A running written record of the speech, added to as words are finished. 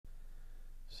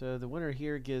So the winner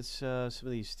here gets some of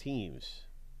these teams.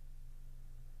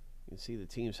 You can see the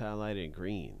teams highlighted in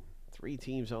green. 3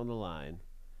 teams on the line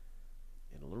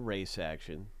in a little race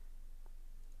action.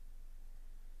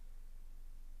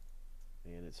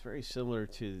 And it's very similar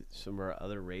to some of our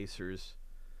other racers.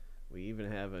 We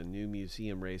even have a new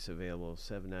museum race available,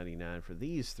 $7.99 for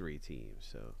these 3 teams.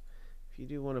 So if you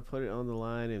do want to put it on the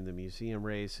line in the museum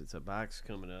race, it's a box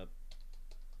coming up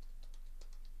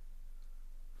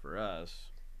for us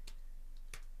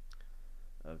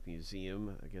of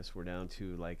museum. I guess we're down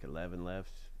to like 11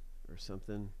 left or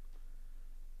something.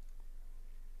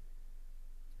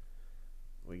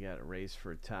 We got a race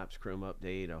for Topps Chrome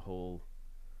Update, a whole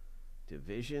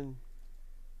division.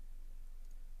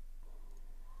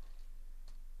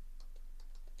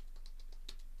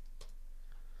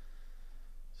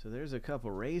 So there's a couple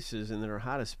races, and there are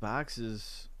hottest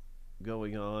boxes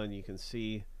going on. You can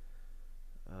see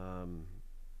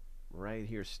right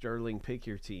here, Sterling Pick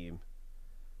Your Team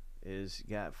is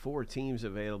got 4 teams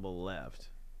available left.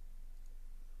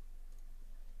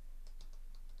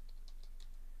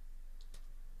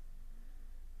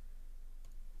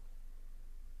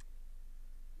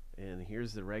 And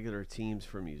here's the regular teams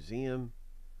for museum.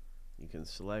 You can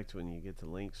select when you get the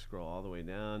link, scroll all the way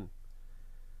down.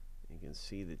 You can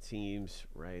see the teams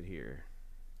right here.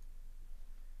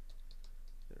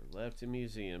 They're left in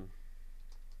museum.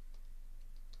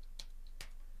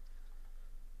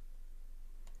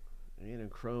 And in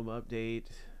Chrome Update,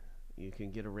 you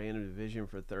can get a random division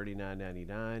for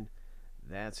 $39.99.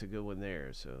 That's a good one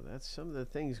there. So that's some of the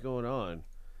things going on.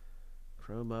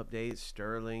 Chrome Update,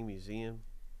 Sterling, Museum.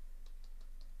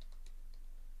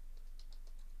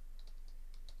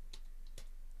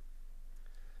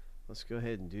 Let's go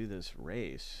ahead and do this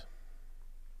race.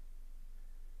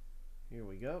 Here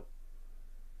we go.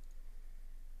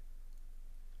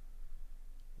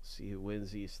 Let's see who wins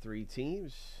these 3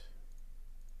 teams.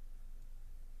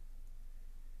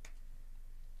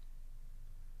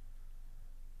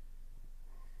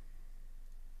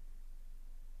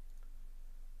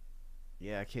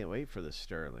 Yeah, I can't wait for the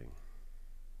Sterling.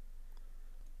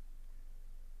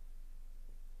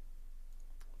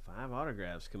 5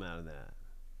 autographs come out of that.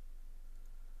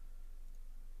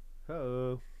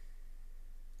 Oh.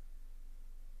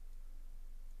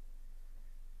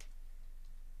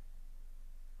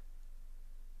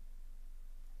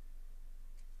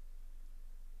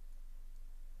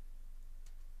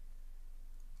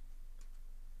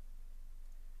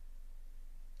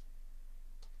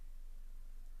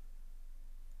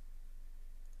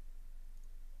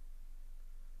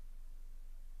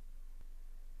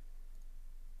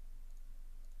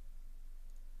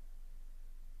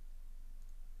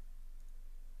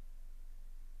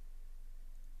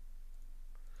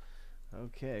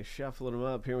 Okay, shuffling them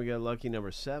up. Here we go. Lucky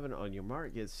number 7. On your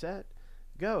mark, get set,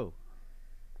 go.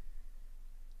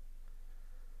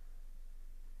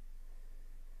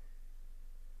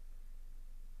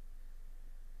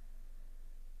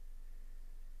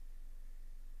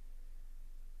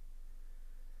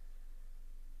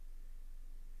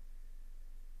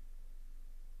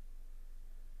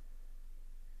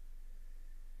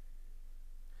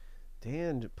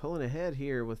 Dan pulling ahead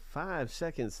here with 5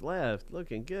 seconds left.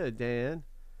 Looking good, Dan.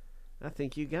 I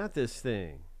think you got this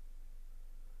thing.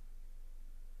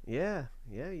 Yeah,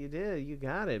 you did. You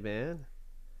got it, man.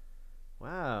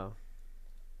 Wow.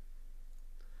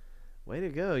 Way to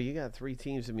go. You got 3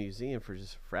 teams in museum for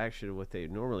just a fraction of what they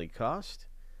normally cost.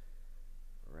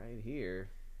 Right here.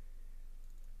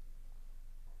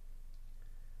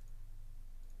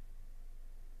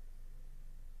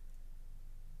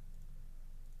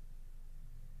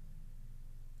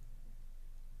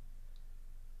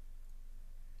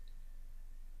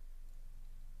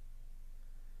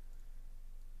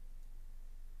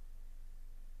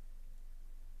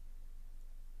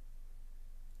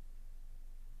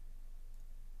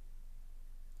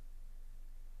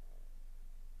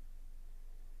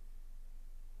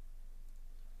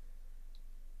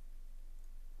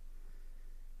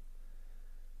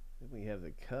 Then we have the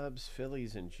Cubs,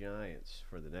 Phillies, and Giants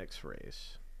for the next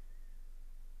race.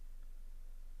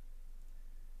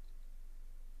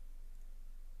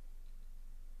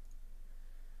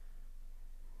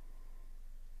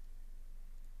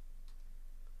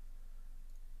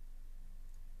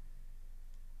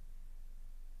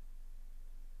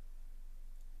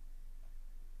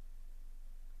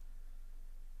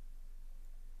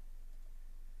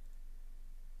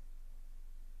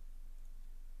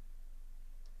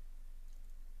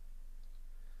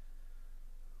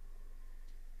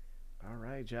 All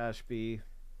right, Josh B.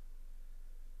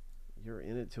 You're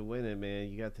in it to win it, man.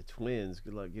 You got the Twins.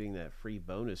 Good luck getting that free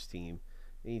bonus team.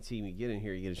 Any team you get in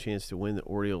here, you get a chance to win the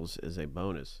Orioles as a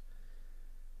bonus.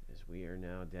 As we are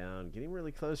now down, getting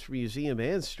really close for Museum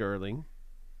and Sterling.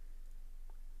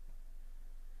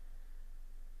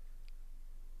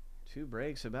 2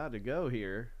 breaks about to go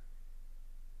here.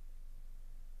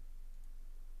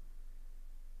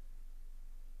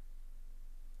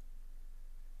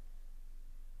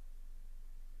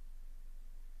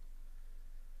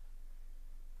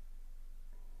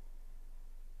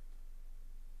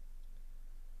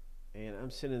 And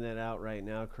I'm sending that out right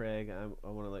now, Craig. I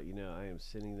want to let you know I am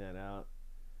sending that out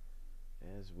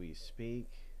as we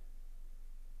speak.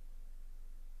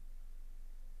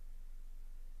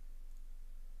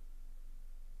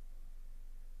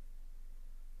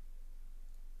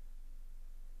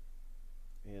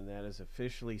 And that is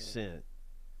officially sent.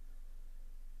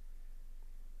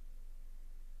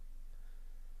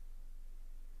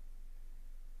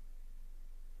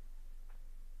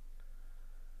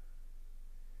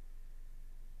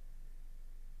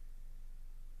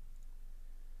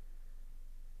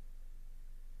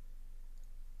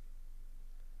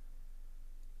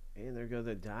 And there go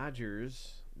the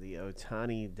Dodgers, the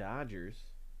Ohtani Dodgers.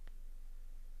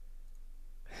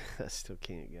 I still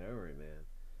can't get over it, man.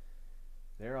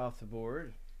 They're off the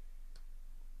board.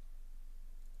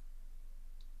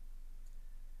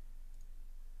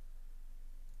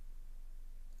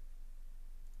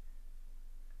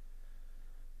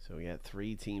 So we got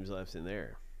 3 teams left in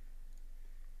there.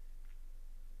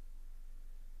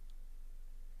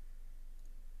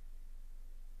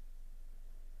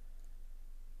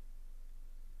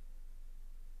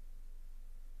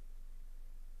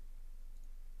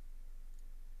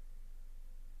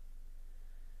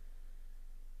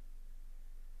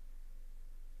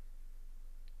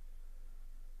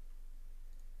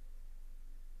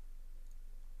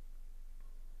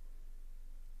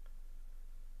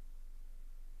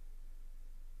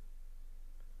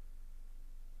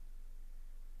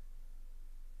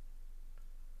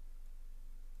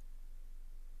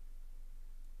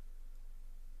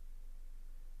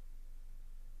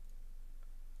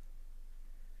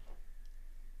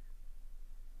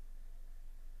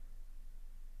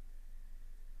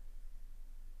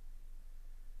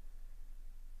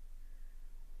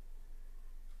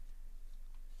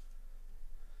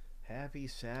 Happy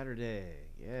Saturday.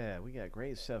 Yeah, we got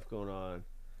great stuff going on.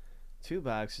 2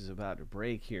 boxes about to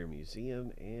break here,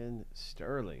 Museum and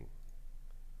Sterling.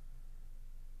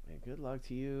 And good luck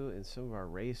to you in some of our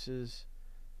races.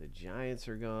 The Giants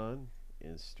are gone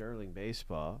in Sterling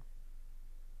baseball.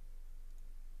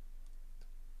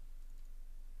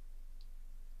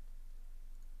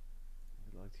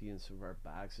 Good luck to you in some of our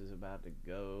boxes about to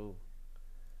go.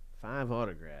 5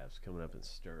 autographs coming up in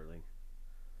Sterling.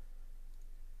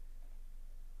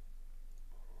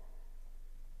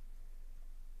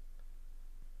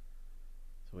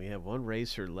 So we have 1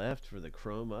 racer left for the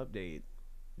Chrome Update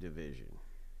division.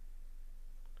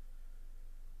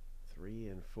 3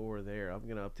 and 4 there. I'm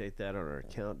going to update that on our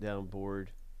countdown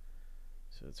board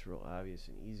so it's real obvious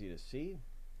and easy to see.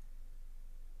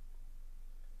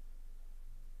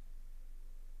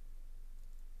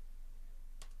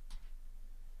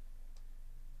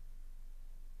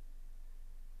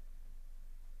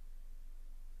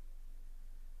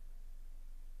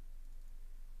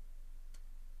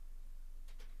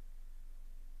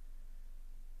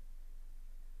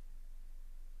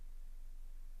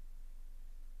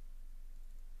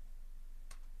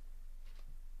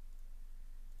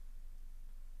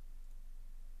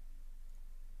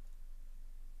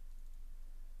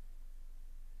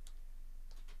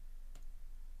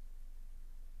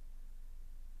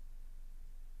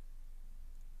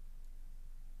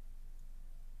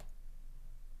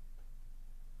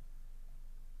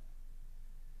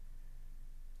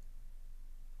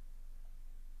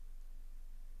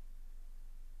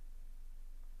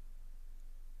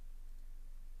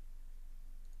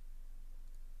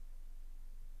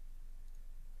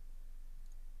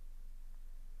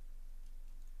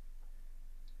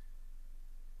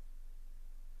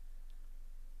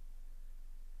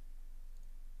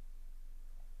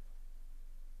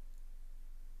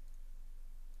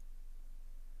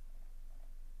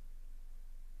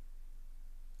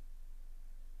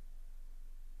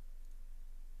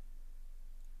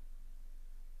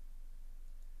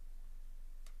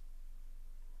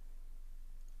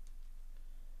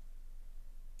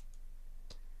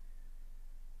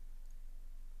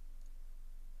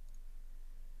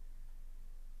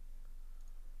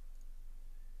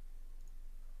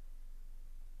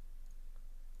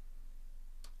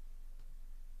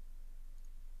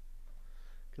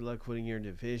 Good luck winning your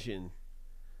division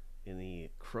in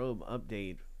the Chrome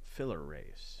Update filler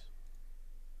race.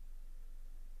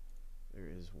 There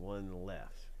is one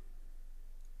left.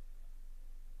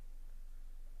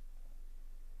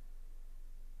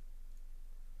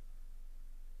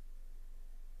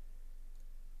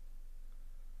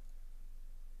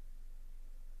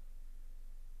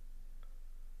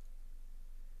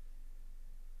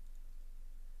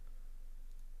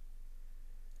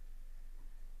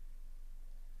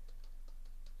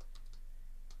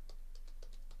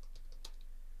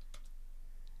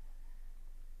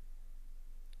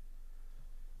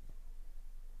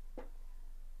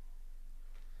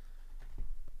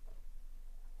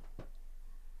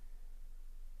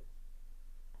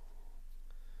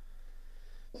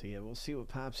 So yeah, we'll see what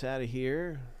pops out of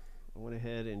here. I went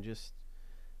ahead and just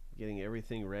getting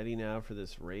everything ready now for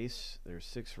this race. There's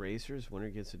 6 racers. Winner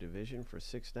gets a division for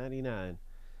 $6.99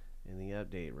 in the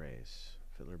update race.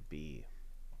 Filler B.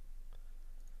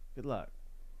 Good luck.